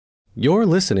You're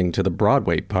listening to the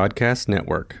Broadway Podcast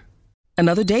Network.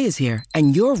 Another day is here,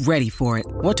 and you're ready for it.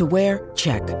 What to wear?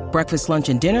 Check. Breakfast, lunch,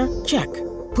 and dinner? Check.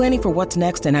 Planning for what's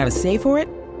next and how to save for it?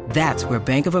 That's where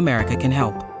Bank of America can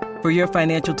help. For your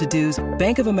financial to-dos,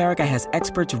 Bank of America has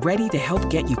experts ready to help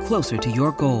get you closer to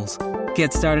your goals.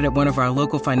 Get started at one of our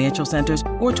local financial centers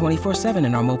or 24/7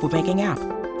 in our mobile banking app.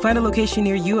 Find a location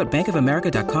near you at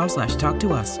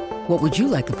bankofamerica.com/talktous. What would you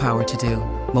like the power to do?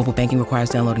 Mobile banking requires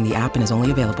downloading the app and is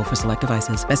only available for select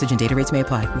devices. Message and data rates may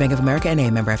apply. Bank of America N.A.,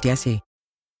 member FDIC.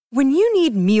 When you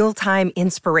need mealtime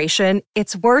inspiration,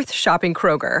 it's worth shopping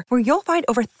Kroger, where you'll find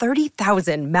over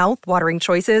 30,000 mouth-watering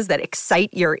choices that excite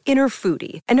your inner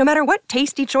foodie. And no matter what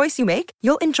tasty choice you make,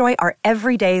 you'll enjoy our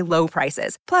everyday low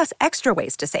prices, plus extra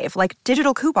ways to save, like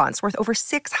digital coupons worth over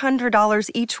 $600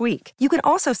 each week. You can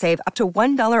also save up to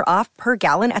 $1 off per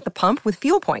gallon at the pump with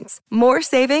fuel points. More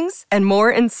savings and more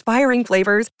inspiring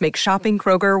flavors make shopping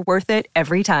Kroger worth it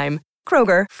every time.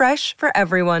 Kroger, fresh for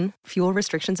everyone. Fuel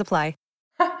restrictions apply.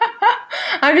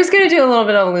 I'm just going to do a little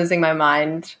bit of losing my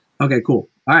mind. Okay, cool.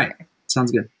 All right.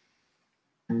 Sounds good.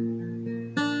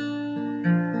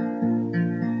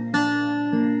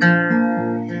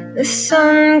 The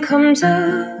sun comes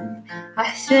up,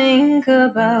 I think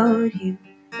about you.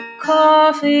 The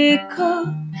coffee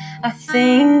cup, I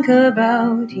think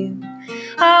about you.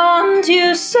 I want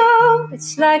you so,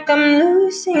 it's like I'm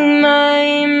losing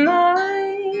my mind.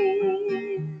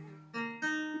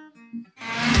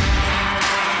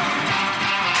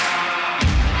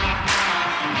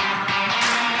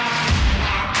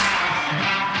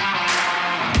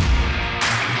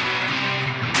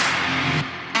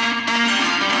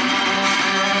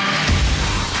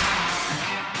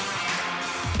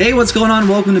 Hey, what's going on?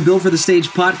 Welcome to Built for the Stage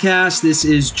podcast. This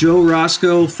is Joe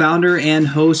Roscoe, founder and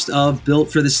host of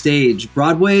Built for the Stage,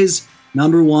 Broadway's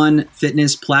 #1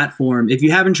 fitness platform. If you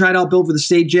haven't tried out Built for the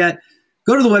Stage yet,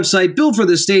 go to the website,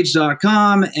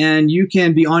 builtforthestage.com, and you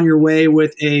can be on your way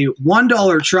with a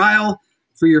 $1 trial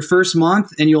for your first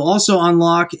month. And you'll also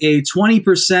unlock a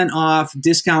 20% off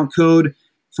discount code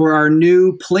for our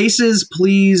new Places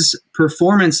Please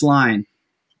performance line.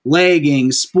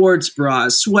 Leggings, sports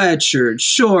bras, sweatshirts,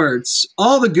 shorts,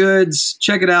 all the goods.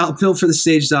 Check it out,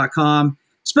 builtforthestage.com.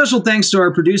 Special thanks to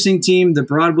our producing team, the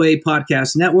Broadway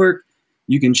Podcast Network.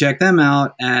 You can check them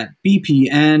out at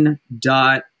bpn.fm.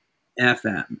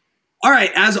 All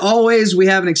right, as always, we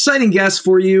have an exciting guest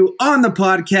for you on the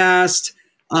podcast.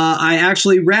 I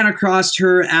actually ran across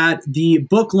her at the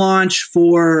book launch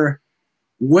for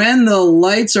When the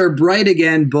Lights Are Bright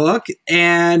Again book,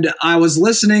 and I was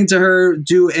listening to her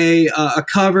do a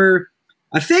cover,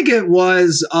 I think it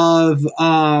was of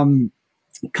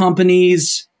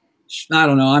Companies. I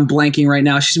don't know, I'm blanking right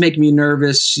now. She's making me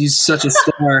nervous. She's such a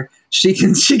star. She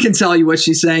can tell you what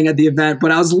she's saying at the event,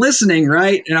 but I was listening,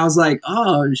 right? And I was like,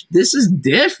 oh, this is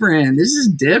different. This is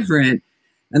different.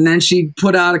 And then she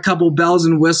put out a couple bells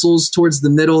and whistles towards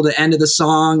the middle, the end of the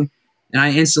song, and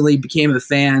I instantly became a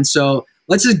fan. So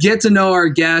let's just get to know our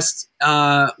guest.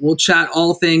 We'll chat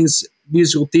all things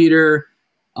musical theater,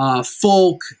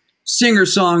 folk,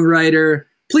 singer-songwriter.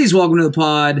 Please welcome to the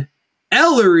pod,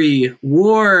 Ellery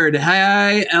Ward.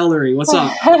 Hi, Ellery. What's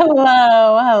up?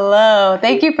 Hello.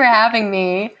 Thank you for having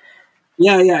me.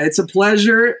 Yeah, it's a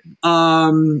pleasure.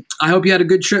 I hope you had a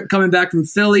good trip coming back from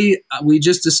Philly. We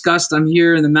just discussed I'm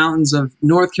here in the mountains of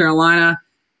North Carolina,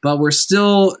 but we're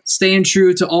still staying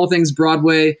true to all things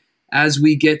Broadway as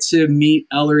we get to meet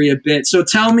Ellery a bit. So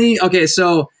tell me, okay,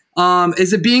 so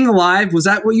is it Being Alive? Was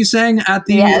that what you sang at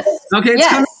the... Yes. Okay,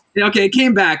 it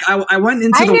came back. I went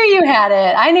into I knew you had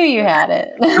it.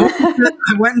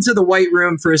 I went into the White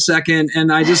Room for a second,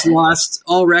 and I just lost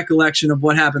all recollection of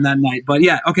what happened that night. But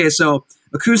yeah, okay, so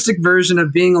acoustic version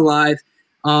of Being Alive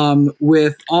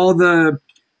with all the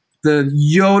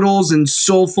yodels and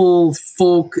soulful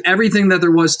folk, everything that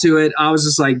there was to it. I was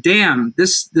just like, damn,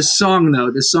 this song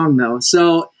though.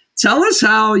 So tell us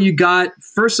how you got,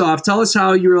 first off, tell us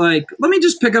how you were like, let me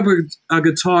just pick up a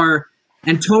guitar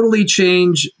and totally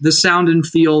change the sound and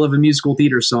feel of a musical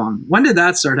theater song. When did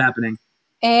that start happening?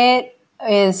 It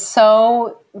is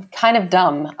so kind of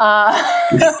dumb.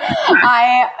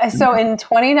 So in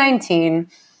 2019,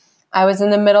 I was in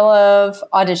the middle of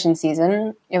audition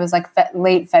season. It was like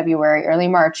late February, early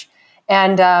March.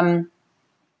 And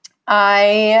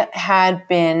I had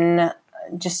been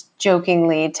just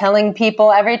jokingly telling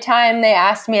people every time they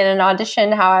asked me in an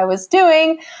audition how I was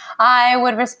doing, I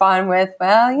would respond with,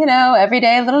 well, every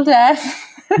day a little death.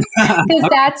 Because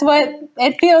that's what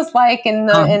it feels like in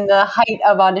the height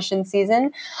of audition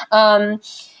season. And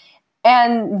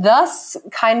thus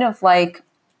kind of like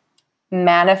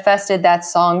manifested that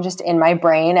song just in my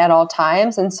brain at all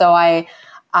times. And so I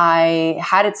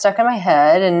had it stuck in my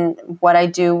head. And what I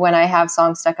do when I have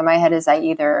songs stuck in my head is I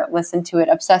either listen to it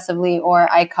obsessively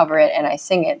or I cover it and I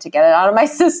sing it to get it out of my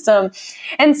system.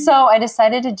 And so I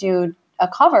decided to do a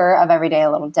cover of Every Day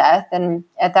a Little Death. And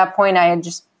at that point, I had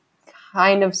just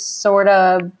kind of sort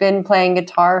of been playing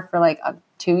guitar for like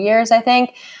 2 years, I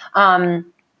think. And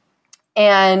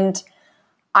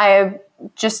I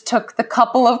just took the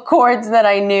couple of chords that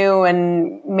I knew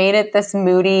and made it this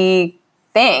moody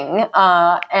thing.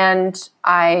 And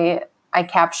I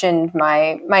captioned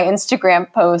my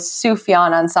Instagram post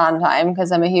Sufjan on Sondheim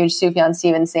because I'm a huge Sufjan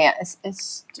Stevens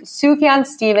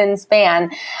fan.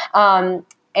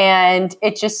 And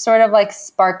it just sort of like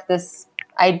sparked this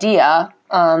idea.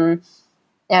 And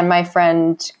my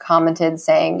friend commented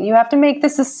saying, "You have to make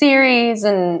this a series."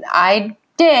 And I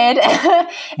did.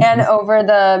 And over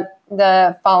the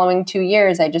following 2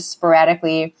 years, I just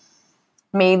sporadically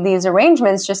made these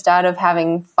arrangements just out of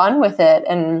having fun with it.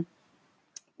 And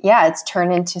yeah, it's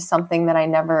turned into something that I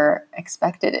never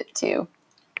expected it to.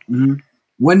 Mm-hmm.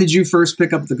 When did you first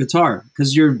pick up the guitar?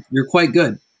 Because you're quite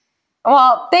good.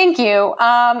 Well, thank you.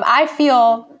 I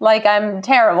feel like I'm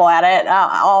terrible at it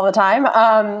all the time.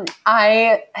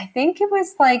 I think it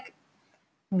was like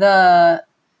the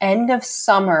end of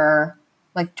summer,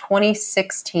 like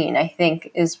 2016, I think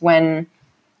is when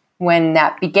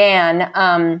that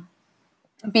began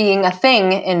being a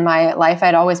thing in my life.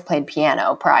 I'd always played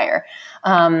piano prior.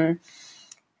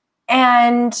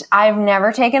 And I've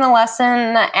never taken a lesson,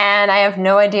 and I have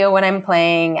no idea what I'm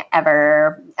playing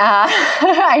ever.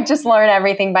 I just learn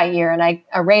everything by ear, and I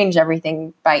arrange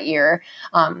everything by ear.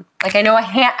 Like I know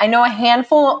a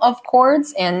handful of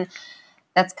chords, and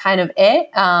that's kind of it.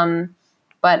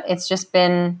 But it's just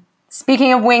been,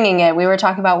 speaking of winging it, we were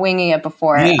talking about winging it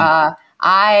before. Yeah.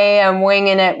 I am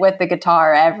winging it with the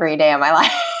guitar every day of my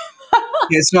life.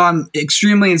 Yeah, so I'm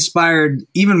extremely inspired,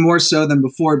 even more so than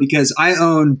before, because I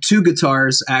own 2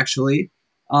 guitars, actually.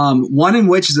 One in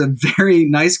which is a very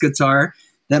nice guitar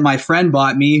that my friend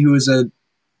bought me, who is a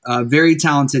very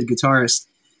talented guitarist.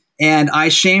 And I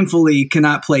shamefully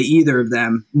cannot play either of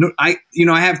them. I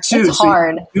have 2. It's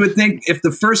hard. You would think if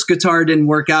the first guitar didn't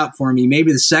work out for me,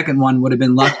 maybe the second one would have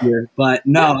been luckier. But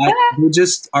no, we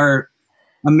just are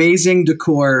amazing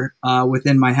decor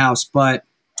within my house. But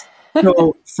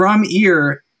so from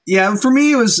ear, yeah, for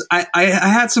me it was I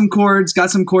had some chords,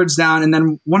 got some chords down, and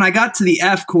then when I got to the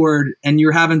F chord and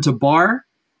you're having to bar,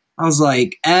 I was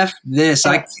like, F this.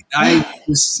 I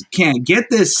just can't get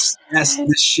this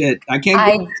shit. I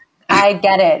can't. I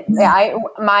get it. Yeah,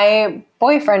 my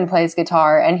boyfriend plays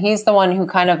guitar, and he's the one who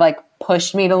kind of like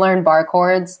pushed me to learn bar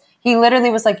chords. He literally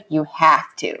was like, "You have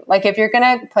to. Like, if you're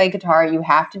gonna play guitar, you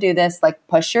have to do this. Like,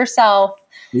 push yourself."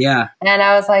 Yeah. And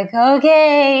I was like,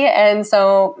 okay. And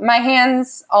so my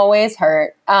hands always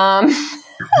hurt. But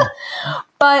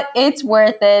it's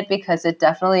worth it because it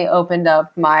definitely opened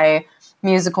up my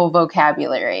musical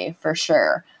vocabulary for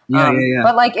sure. Yeah.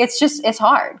 But like, it's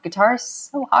hard. Guitar is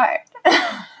so hard.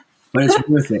 But it's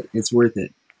worth it. It's worth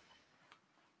it.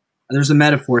 There's a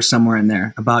metaphor somewhere in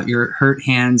there about your hurt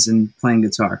hands and playing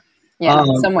guitar. Yeah,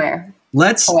 somewhere.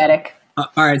 Poetic. All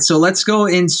right. So let's go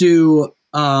into...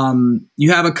 you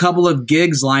have a couple of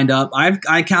gigs lined up.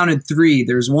 I counted 3.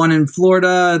 There's one in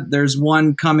Florida. There's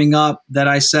one coming up that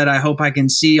I said I hope I can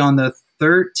see on the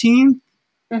 13th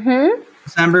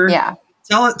December. Yeah.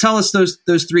 Tell us those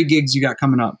 3 gigs you got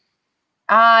coming up.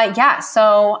 Yeah.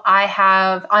 So I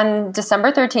have on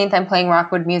December 13th, I'm playing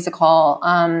Rockwood Music Hall.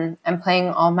 I'm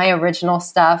playing all my original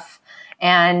stuff,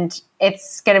 and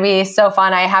it's going to be so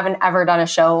fun. I haven't ever done a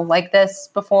show like this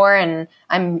before, and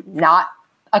I'm not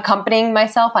accompanying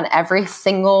myself on every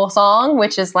single song,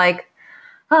 which is like,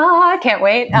 I can't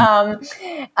wait.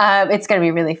 It's going to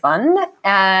be really fun.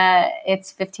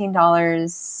 It's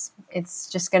 $15. It's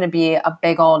just going to be a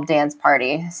big old dance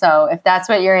party. So if that's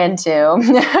what you're into.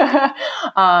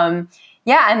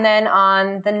 Yeah. And then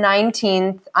on the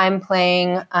 19th, I'm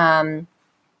playing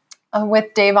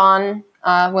with Davon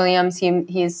Williams.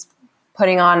 He's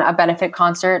putting on a benefit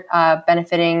concert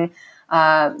benefiting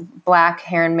Black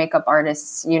Hair and Makeup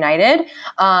Artists United.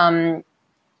 I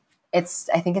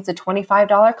think it's a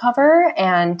 $25 cover,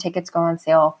 and tickets go on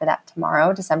sale for that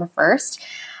tomorrow, December 1st,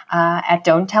 at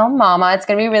Don't Tell Mama. It's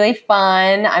going to be really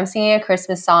fun. I'm singing a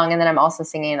Christmas song, and then I'm also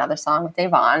singing another song with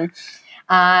Davon.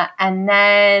 And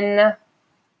then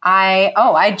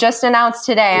I just announced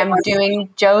today I'm doing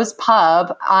Joe's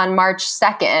Pub on March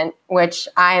 2nd, which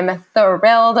I'm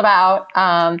thrilled about.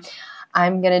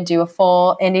 I'm going to do a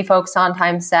full indie folk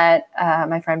Sondheim set.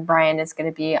 My friend Brian is going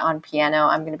to be on piano.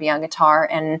 I'm going to be on guitar,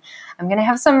 and I'm going to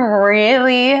have some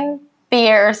really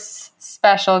fierce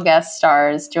special guest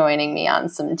stars joining me on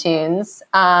some tunes.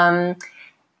 And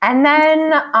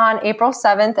then on April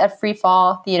 7th at Free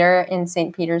Fall Theater in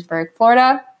St. Petersburg,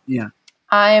 Florida,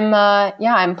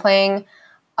 I'm playing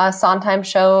a Sondheim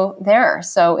show there.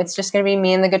 So it's just going to be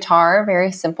me and the guitar,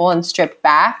 very simple and stripped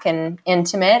back and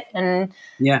intimate. And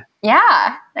yeah,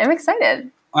 I'm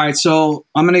excited. All right. So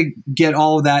I'm going to get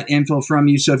all of that info from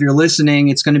you. So if you're listening,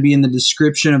 it's going to be in the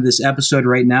description of this episode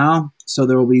right now. So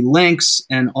there will be links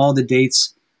and all the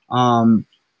dates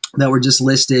that were just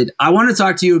listed. I want to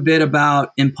talk to you a bit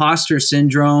about imposter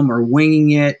syndrome or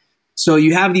winging it. So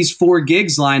you have these 4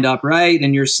 gigs lined up, right?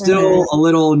 And you're still a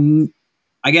little,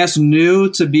 I guess, new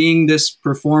to being this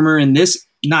performer in this,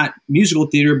 not musical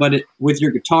theater, but with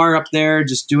your guitar up there,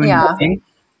 just doing your thing.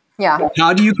 Yeah.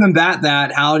 How do you combat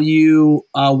that? How do you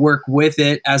work with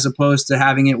it as opposed to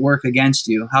having it work against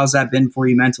you? How's that been for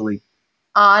you mentally?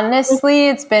 Honestly,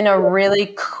 it's been a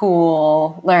really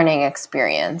cool learning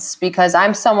experience because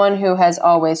I'm someone who has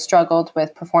always struggled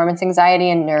with performance anxiety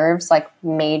and nerves, like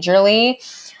majorly.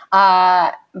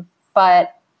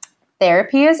 But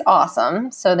therapy is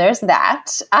awesome. So there's that.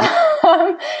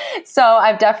 So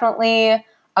I've definitely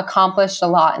accomplished a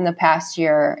lot in the past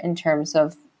year in terms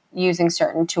of using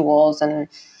certain tools and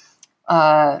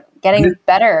getting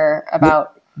better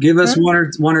about. Give us one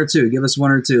or two. Give us one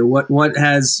or two. What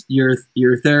has your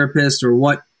therapist or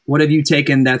what have you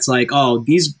taken that's like, oh,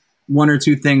 these 1 or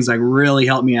 2 things like really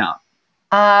help me out?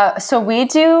 So we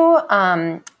do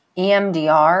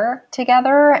EMDR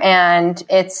together, and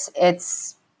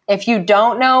it's if you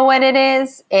don't know what it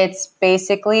is, it's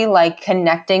basically like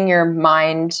connecting your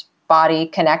mind-body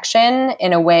connection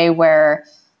in a way where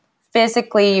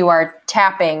physically you are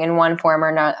tapping in one form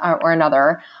or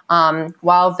another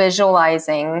while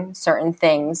visualizing certain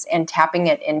things and tapping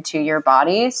it into your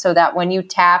body so that when you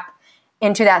tap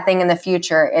into that thing in the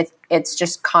future, it's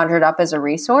just conjured up as a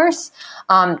resource.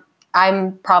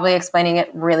 I'm probably explaining it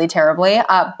really terribly,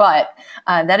 but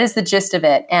that is the gist of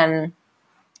it. And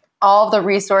all of the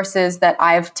resources that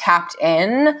I've tapped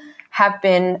in have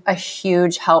been a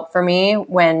huge help for me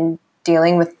when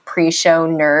dealing with pre-show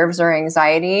nerves or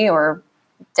anxiety or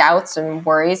doubts and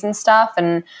worries and stuff.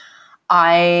 And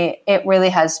it really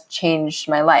has changed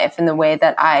my life in the way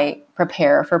that I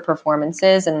prepare for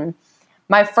performances. And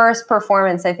my first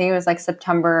performance, I think it was like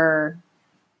September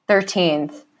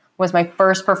 13th, was my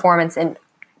first performance in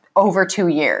over 2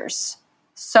 years.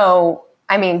 So,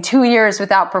 2 years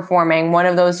without performing, one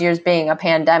of those years being a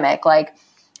pandemic, like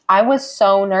I was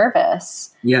so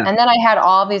nervous. Yeah. And then I had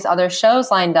all these other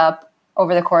shows lined up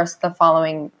over the course of the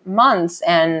following months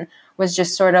and was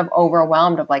just sort of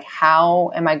overwhelmed of like,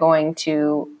 how am I going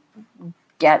to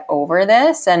get over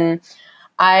this? And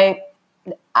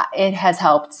it has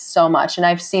helped so much. And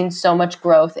I've seen so much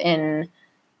growth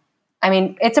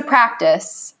it's a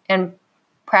practice, and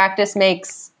practice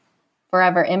makes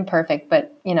forever imperfect,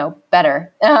 but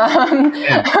better,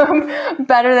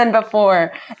 better than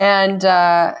before. And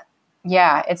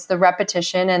it's the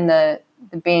repetition and the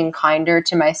being kinder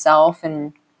to myself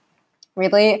and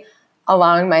really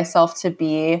allowing myself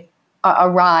to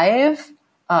arrive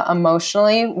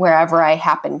emotionally wherever I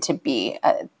happen to be.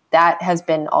 That has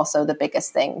been also the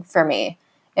biggest thing for me.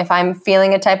 If I'm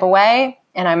feeling a type of way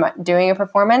and I'm doing a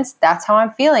performance, that's how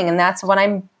I'm feeling. And that's what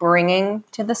I'm bringing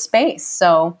to the space.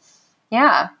 So,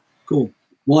 yeah. Cool.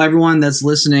 Well, everyone that's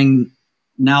listening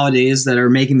nowadays that are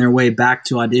making their way back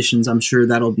to auditions, I'm sure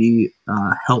that'll be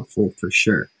helpful for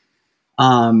sure.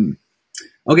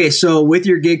 Okay, so with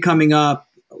your gig coming up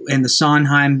and the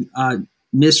Sondheim,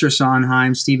 Mr.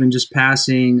 Sondheim, Stephen just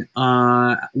passing,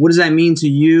 what does that mean to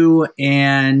you?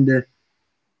 And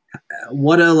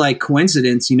what a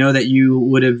coincidence, that you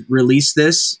would have released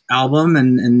this album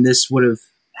and this would have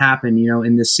happened,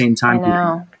 in this same time. I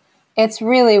know. It's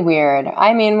really weird.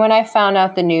 When I found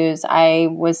out the news, I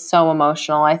was so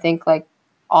emotional. I think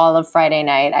all of Friday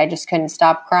night, I just couldn't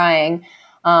stop crying.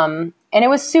 And it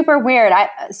was super weird.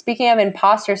 Speaking of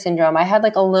imposter syndrome, I had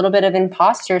a little bit of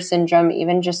imposter syndrome,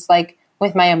 even just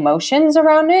with my emotions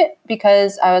around it,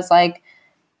 because I was like,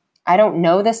 I don't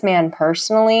know this man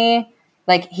personally.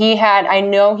 I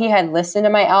know he had listened to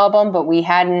my album, but we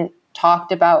hadn't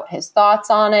talked about his thoughts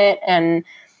on it. And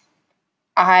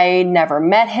I never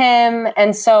met him.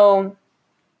 And so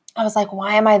I was like,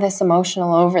 why am I this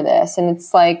emotional over this? And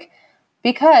it's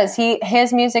because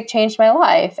his music changed my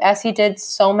life, as he did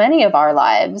so many of our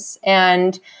lives.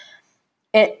 And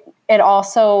it it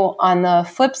also, on the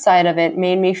flip side of it,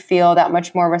 made me feel that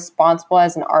much more responsible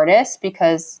as an artist,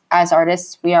 because as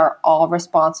artists, we are all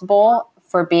responsible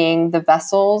for being the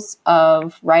vessels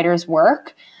of writers'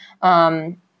 work.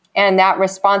 And that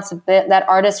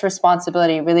artist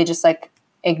responsibility really just like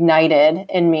ignited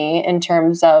in me in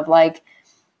terms of like,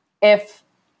 if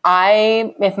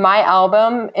my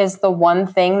album is the one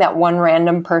thing that one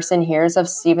random person hears of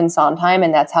Stephen Sondheim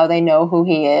and that's how they know who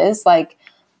he is, like,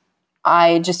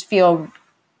 I just feel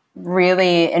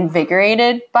really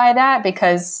invigorated by that,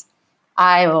 because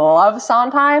I love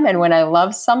Sondheim, and when I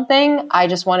love something, I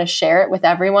just want to share it with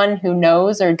everyone who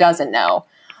knows or doesn't know.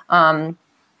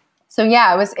 So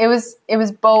yeah, it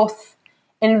was both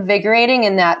invigorating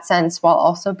in that sense while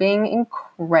also being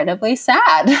incredibly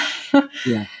sad.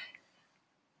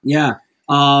 Yeah.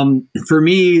 For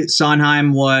me,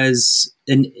 Sondheim was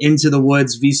an Into the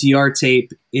Woods VCR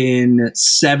tape in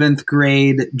 7th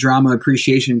grade drama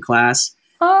appreciation class.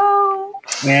 Oh.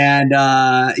 And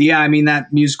I mean,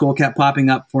 that musical kept popping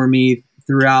up for me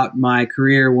throughout my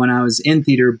career when I was in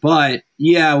theater. But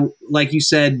yeah, like you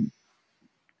said,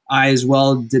 I as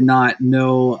well did not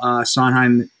know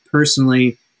Sondheim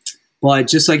personally. But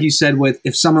just like you said, with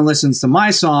if someone listens to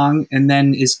my song and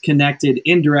then is connected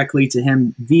indirectly to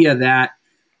him via that,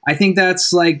 I think that's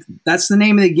the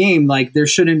name of the game. Like, there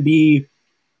shouldn't be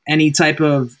any type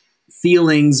of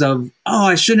feelings of, oh,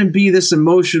 I shouldn't be this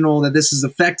emotional that this is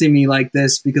affecting me like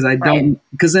this, because I don't,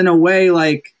 because in a way,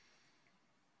 like,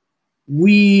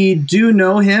 we do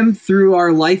know him through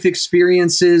our life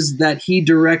experiences that he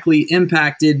directly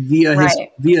impacted via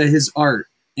his art.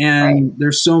 And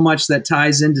there's so much that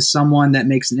ties into someone that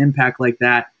makes an impact like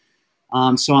that.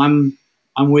 So I'm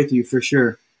with you for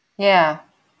sure. Yeah.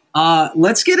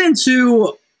 Let's get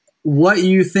into what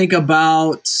you think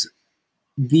about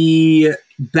the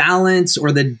balance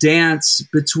or the dance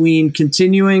between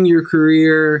continuing your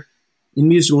career in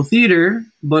musical theater,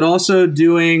 but also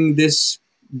doing this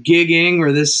gigging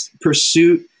or this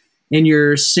pursuit in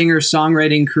your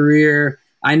singer-songwriting career.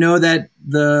 I know that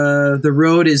the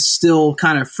road is still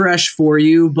kind of fresh for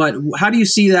you, but how do you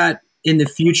see that in the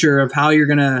future of how you're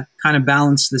going to kind of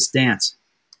balance this dance?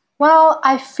 Well,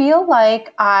 I feel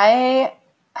like I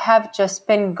have just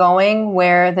been going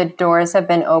where the doors have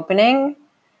been opening.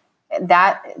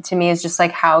 That to me is just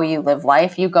like how you live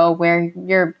life. You go where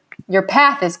your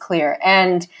path is clear.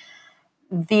 And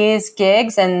these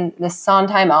gigs and the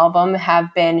Sondheim album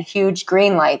have been huge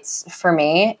green lights for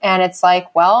me. And it's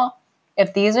like, well,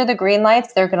 if these are the green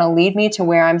lights, they're going to lead me to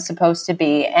where I'm supposed to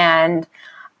be. And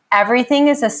everything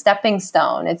is a stepping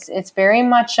stone. It's very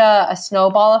much a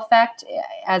snowball effect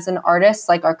as an artist.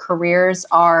 Like, our careers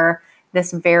are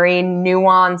this very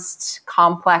nuanced,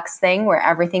 complex thing where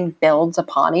everything builds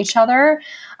upon each other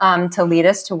to lead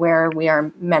us to where we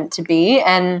are meant to be.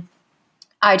 And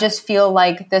I just feel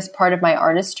like this part of my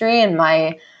artistry and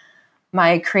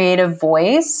my creative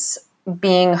voice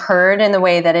being heard in the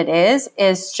way that it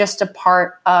is just a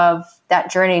part of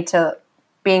that journey to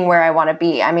being where I want to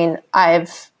be. I mean,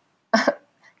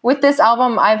 with this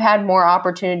album, I've had more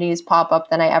opportunities pop up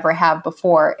than I ever have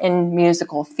before in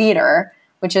musical theater,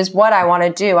 which is what I want to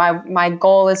do. My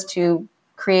goal is to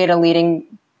create a leading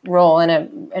role in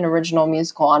an original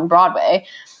musical on Broadway.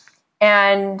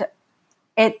 And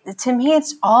to me,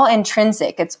 it's all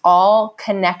intrinsic. It's all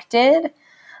connected.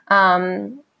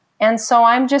 And so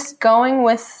I'm just going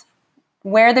with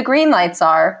where the green lights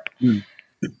are.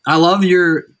 I love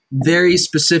your very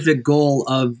specific goal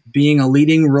of being a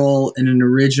leading role in an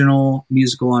original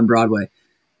musical on Broadway.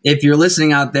 If you're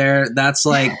listening out there, that's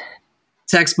like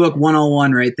textbook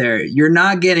 101 right there. You're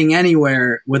not getting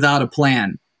anywhere without a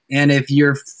plan. And if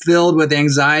you're filled with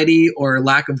anxiety or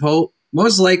lack of hope,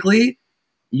 most likely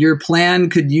your plan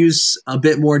could use a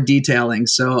bit more detailing.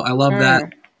 So I love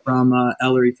that from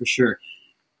Ellery for sure.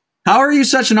 How are you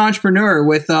such an entrepreneur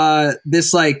with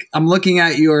this? Like, I'm looking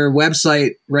at your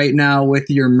website right now with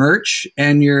your merch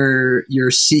and your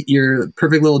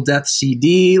Perfect Little Death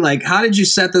CD. Like, how did you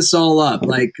set this all up?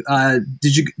 Like,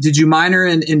 did you minor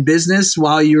in business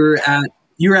while you were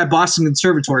at Boston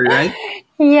Conservatory, right?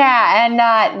 Yeah, and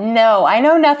no, I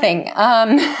know nothing.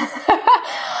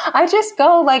 I just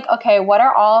go like, okay, what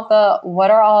are all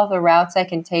the routes I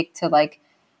can take to like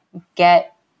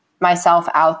get myself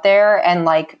out there and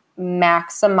like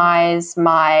maximize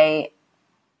my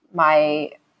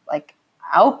like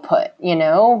output, you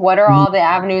know? What are all the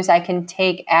avenues I can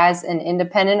take as an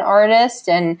independent artist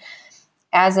and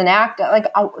as an actor? Like,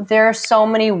 there are so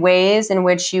many ways in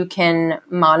which you can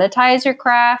monetize your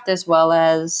craft as well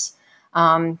as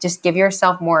just give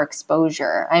yourself more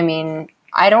exposure. I mean,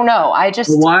 I don't know.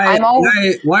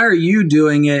 Why are you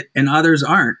doing it and others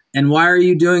aren't? And why are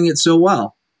you doing it so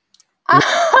well?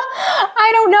 I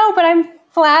don't know, but I'm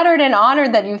flattered and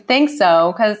honored that you think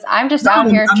so, because I'm just out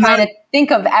here trying to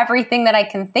think of everything that I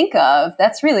can think of.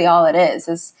 That's really all it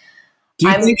is. Do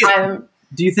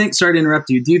you think, sorry to interrupt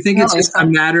you, do you think it's just a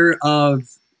matter of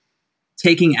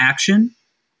taking action?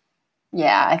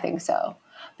 Yeah, I think so.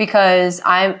 Because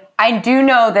I do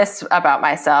know this about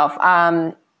myself.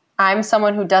 I'm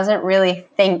someone who doesn't really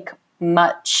think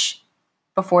much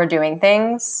before doing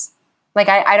things. Like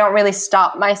I don't really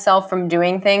stop myself from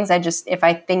doing things. If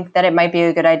I think that it might be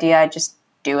a good idea, I just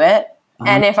do it.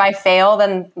 And if I fail,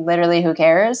 then literally who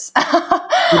cares?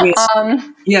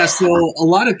 Yeah, so a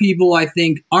lot of people, I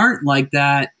think, aren't like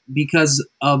that because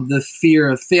of the fear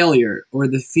of failure or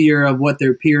the fear of what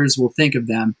their peers will think of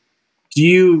them. Do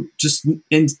you just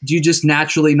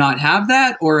naturally not have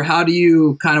that, or how do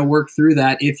you kind of work through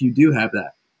that if you do have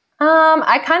that?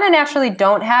 I kind of naturally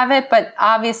don't have it, but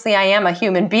obviously I am a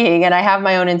human being and I have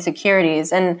my own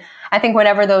insecurities. And I think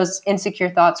whenever those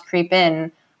insecure thoughts creep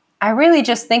in, I really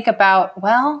just think about,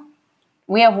 well,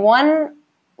 we have one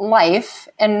life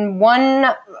and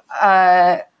one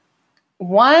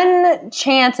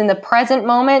chance in the present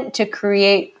moment to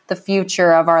create the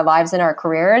future of our lives and our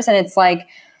careers. And it's like,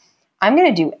 I'm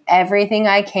going to do everything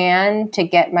I can to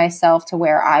get myself to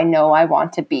where I know I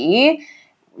want to be.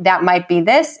 That might be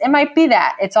this, it might be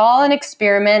that. It's all an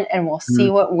experiment and we'll see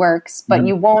what works, but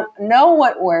you won't know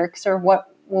what works or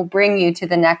what will bring you to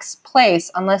the next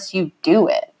place unless you do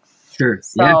it. Sure.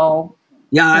 So,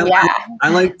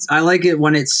 I like it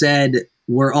when it said,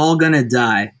 we're all going to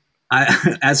die,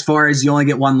 as far as you only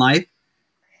get one life.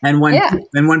 And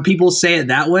when people say it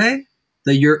that way,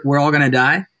 we're all going to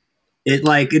die,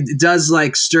 it does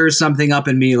stir something up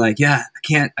in me. Like, yeah,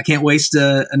 I can't waste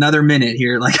another minute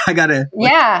here. Like I gotta.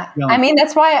 I mean,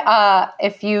 that's why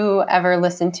if you ever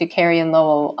listen to Carrie and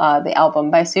Lowell, the album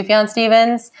by Sufjan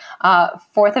Stevens,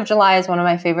 4th of July is one of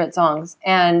my favorite songs.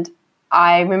 And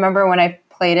I remember when I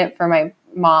played it for my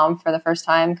mom for the first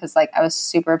time, because I was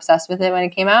super obsessed with it when it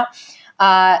came out.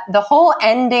 The whole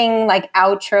ending,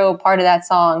 outro part of that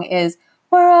song is,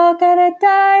 we're all gonna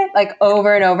die,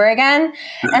 over and over again.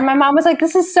 And my mom was like,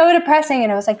 this is so depressing.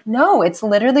 And I was like, no, it's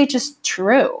literally just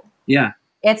true. Yeah.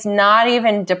 It's not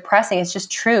even depressing. It's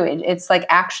just true. It's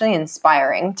actually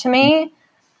inspiring to me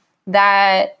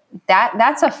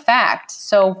that's a fact.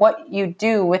 So what you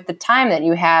do with the time that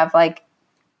you have,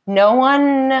 no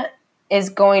one is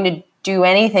going to do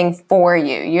anything for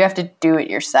you. You have to do it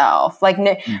yourself.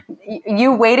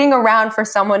 You waiting around for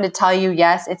someone to tell you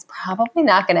yes, it's probably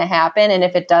not going to happen. And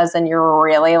if it does, then you're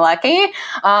really lucky.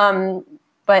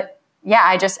 But yeah,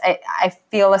 I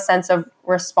feel a sense of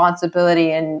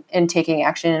responsibility in taking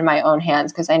action in my own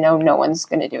hands, because I know no one's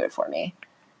going to do it for me.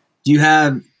 Do you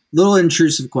have, little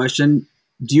intrusive question,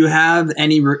 do you have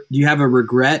a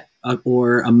regret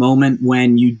or a moment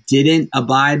when you didn't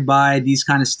abide by these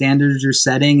kind of standards you're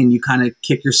setting and you kind of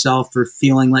kick yourself for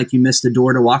feeling like you missed a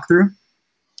door to walk through?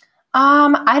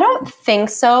 I don't think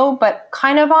so, but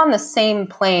kind of on the same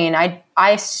plane. I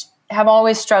have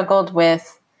always struggled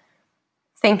with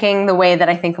thinking the way that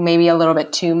I think maybe a little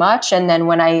bit too much. And then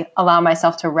when I allow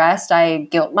myself to rest, I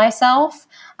guilt myself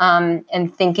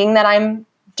and thinking that I'm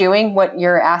doing what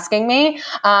you're asking me,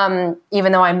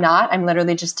 even though I'm not. I'm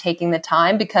literally just taking the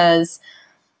time, because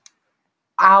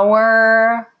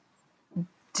our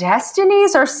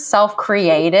destinies are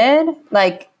self-created.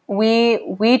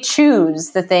 We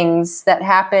choose the things that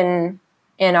happen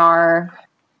in our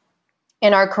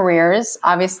careers.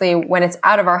 Obviously, when it's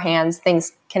out of our hands,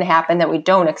 things can happen that we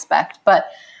don't expect.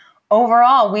 But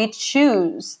overall, we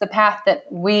choose the path that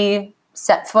we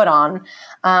set foot on.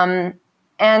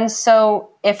 And so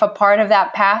if a part of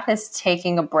that path is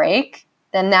taking a break,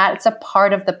 then that's a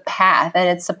part of the path, and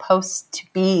it's supposed to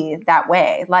be that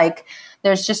way.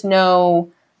 There's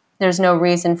no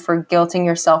reason for guilting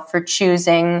yourself for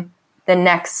choosing the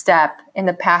next step in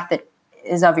the path that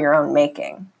is of your own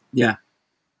making. Yeah.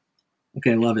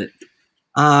 Okay, love it.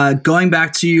 Going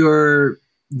back to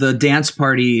the dance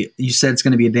party, you said it's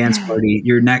going to be a dance party.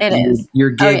 Your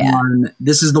gig on,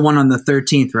 this is the one on the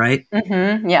 13th, right?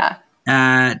 Mm-hmm, yeah.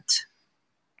 At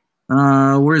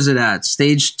where is it at?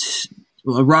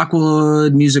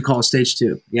 Rockwood Music Hall, stage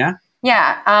 2. Yeah.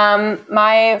 Yeah.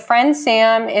 My friend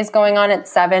Sam is going on at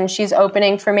 7. She's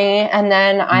opening for me, and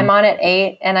then I'm on at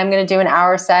 8, and I'm going to do an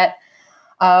hour set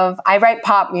of. I write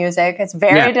pop music. It's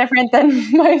very different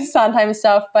than my Sondheim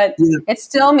stuff, but it's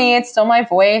still me. It's still my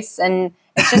voice, and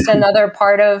it's just another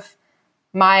part of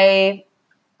my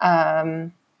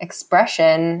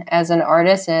expression as an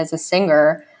artist and as a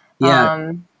singer.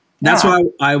 Yeah. That's why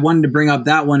I wanted to bring up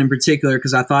that one in particular,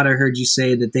 because I thought I heard you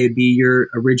say that they'd be your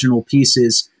original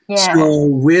pieces. Yeah. So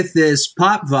with this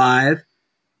pop vibe,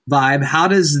 how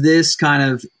does this kind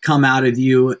of come out of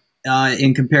you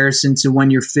in comparison to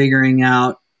when you're figuring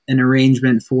out an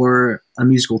arrangement for a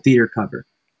musical theater cover?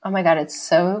 Oh my God, it's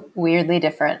so weirdly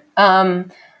different.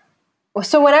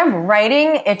 So when I'm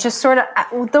writing, it just sort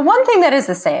of, the one thing that is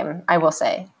the same, I will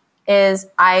say, is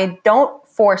I don't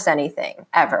force anything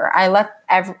ever. I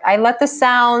let the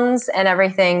sounds and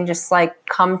everything just like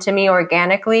come to me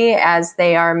organically as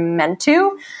they are meant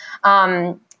to.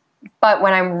 But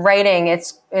when I'm writing,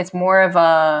 it's more of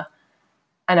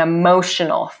an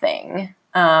emotional thing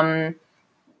than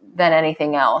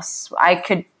anything else. I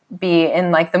could be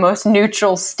in like the most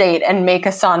neutral state and make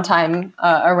a Sondheim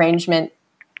arrangement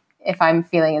if I'm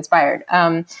feeling inspired.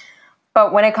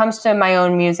 But when it comes to my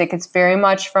own music, it's very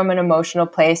much from an emotional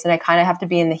place, and I kind of have to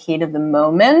be in the heat of the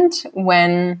moment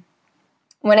when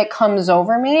it comes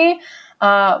over me.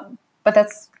 But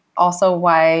that's also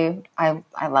why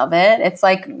I love it. It's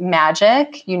like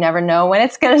magic. You never know when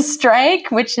it's going to strike,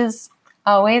 which is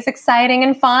always exciting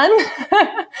and fun.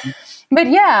 But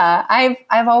yeah,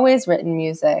 I've always written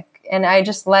music, and I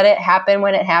just let it happen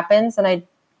when it happens, and I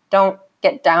don't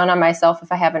get down on myself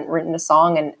if I haven't written a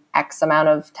song in X amount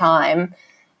of time.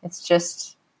 It's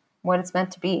just what it's meant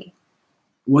to be.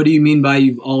 What do you mean by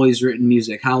you've always written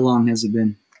music? How long has it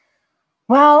been?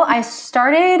 Well, I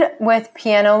started with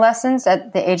piano lessons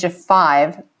at the age of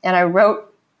 5, and I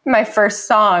wrote my first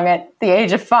song at the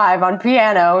age of 5 on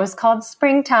piano. It was called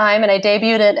Springtime, and I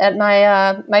debuted it at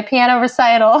my piano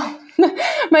recital,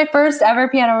 my first ever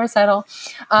piano recital.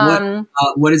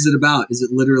 What is it about? Is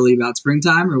it literally about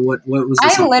springtime, or what was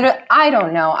the I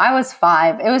don't know. I was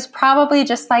 5. It was probably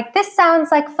just like, this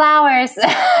sounds like flowers.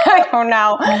 I don't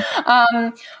know.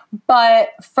 But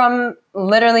from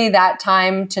literally that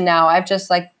time to now,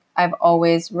 I've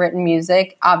always written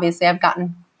music. Obviously, I've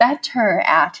gotten better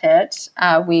at it.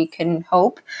 We can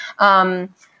hope.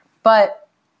 But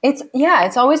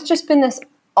it's always just been this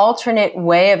alternate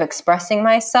way of expressing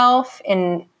myself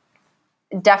in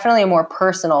definitely a more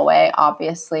personal way,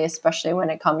 obviously, especially when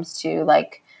it comes to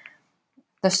like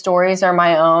the stories are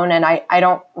my own, and I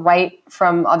don't write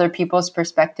from other people's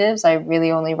perspectives. I really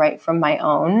only write from my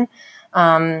own.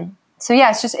 So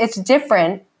yeah, it's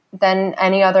different than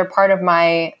any other part of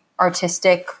my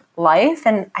artistic life.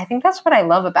 And I think that's what I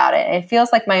love about it. It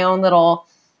feels like my own little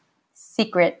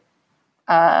secret,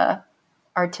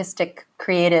 artistic,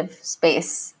 creative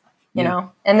space, you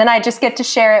know, and then I just get to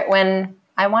share it when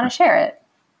I want to share it.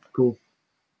 Cool.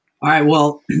 All right.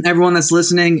 Well, everyone that's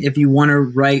listening, if you want to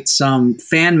write some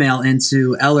fan mail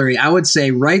into Ellery, I would say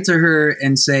write to her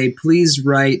and say, please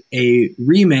write a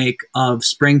remake of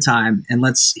Springtime, and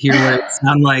let's hear what it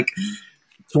sounds like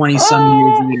 20 some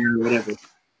years later or whatever.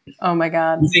 Oh my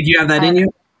God. You think you have that in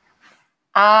you?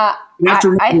 You have to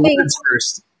read the words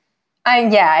first.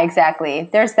 Yeah, exactly.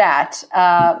 There's that.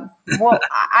 Well,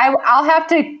 I'll have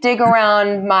to dig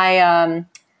around my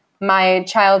my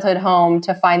childhood home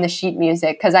to find the sheet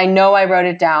music, because I know I wrote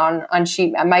it down on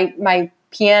sheet. My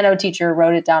piano teacher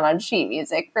wrote it down on sheet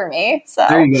music for me. So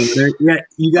there you go.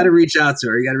 You got to reach out to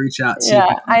her. You got to reach out.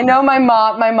 Yeah, I know my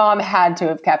mom had to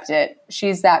have kept it.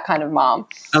 She's that kind of mom.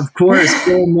 Of course,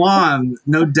 full mom,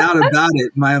 no doubt about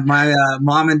it. My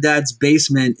mom and dad's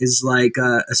basement is like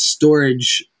a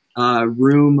storage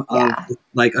room of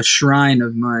like a shrine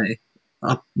of my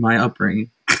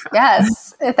upbringing.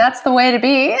 Yes, that's the way to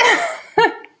be.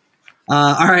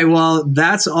 All right, well,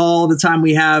 that's all the time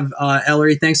we have.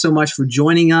 Ellery, thanks so much for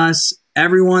joining us.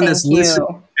 Everyone that's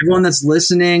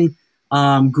listening,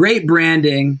 great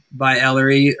branding by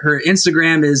Ellery. Her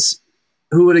Instagram is,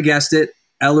 who would have guessed it,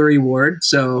 Ellery Ward.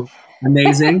 So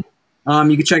amazing.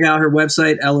 You can check out her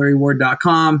website,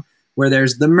 elleryward.com, where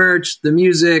there's the merch, the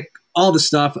music, all the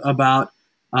stuff about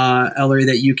Ellery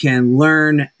that you can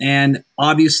learn. And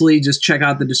obviously just check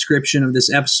out the description of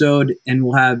this episode, and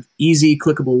we'll have easy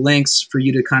clickable links for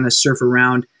you to kind of surf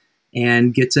around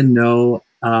and get to know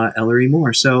Ellery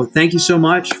more. So thank you so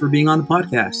much for being on the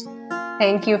podcast.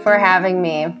 Thank you for having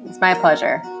me. It's my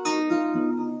pleasure.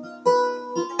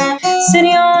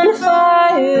 City on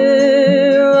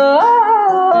fire,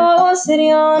 oh,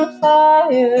 city on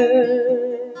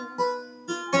fire.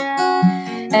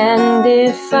 And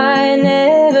if I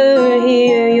never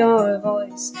hear your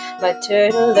voice, my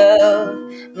turtle dove,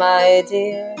 my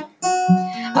dear,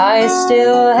 I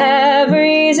still have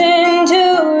reason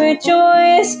to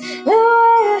rejoice. The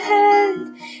way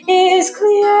ahead is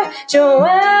clear,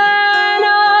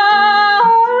 Joanna.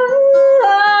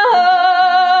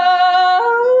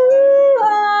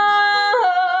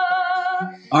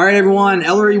 All right. right, everyone.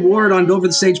 Ellery Ward on Built for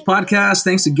the Stage podcast.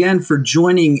 Thanks again for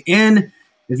joining in.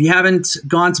 If you haven't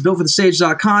gone to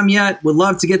builtforthestage.com yet, would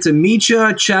love to get to meet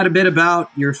you, chat a bit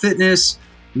about your fitness,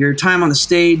 your time on the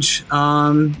stage,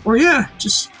 or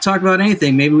just talk about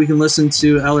anything. Maybe we can listen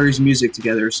to Ellery's music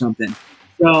together or something.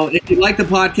 So if you like the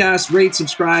podcast, rate,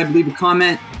 subscribe, leave a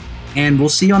comment, and we'll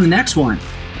see you on the next one.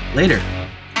 Later.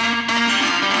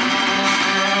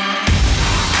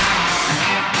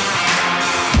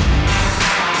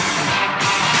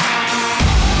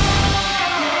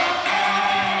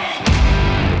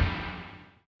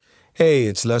 Hey,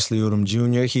 it's Leslie Odom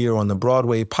Jr. here on the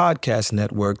Broadway Podcast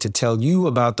Network to tell you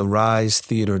about the Rise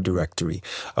Theater Directory,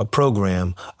 a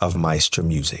program of Maestro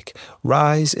Music.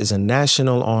 Rise is a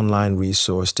national online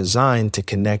resource designed to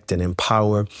connect and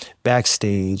empower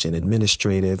backstage and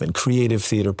administrative and creative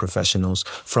theater professionals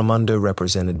from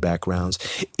underrepresented backgrounds.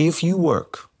 If you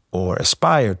work or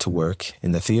aspire to work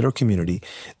in the theater community,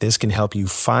 this can help you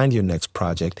find your next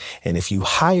project. And if you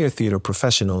hire theater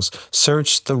professionals,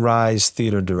 search the Rise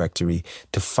Theater Directory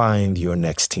to find your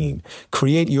next team.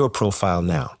 Create your profile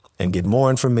now and get more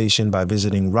information by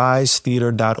visiting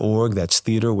risetheater.org. That's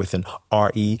theater with an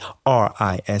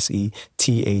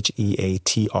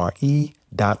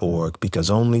RERISETHEATRE.org, because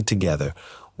only together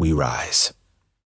we rise.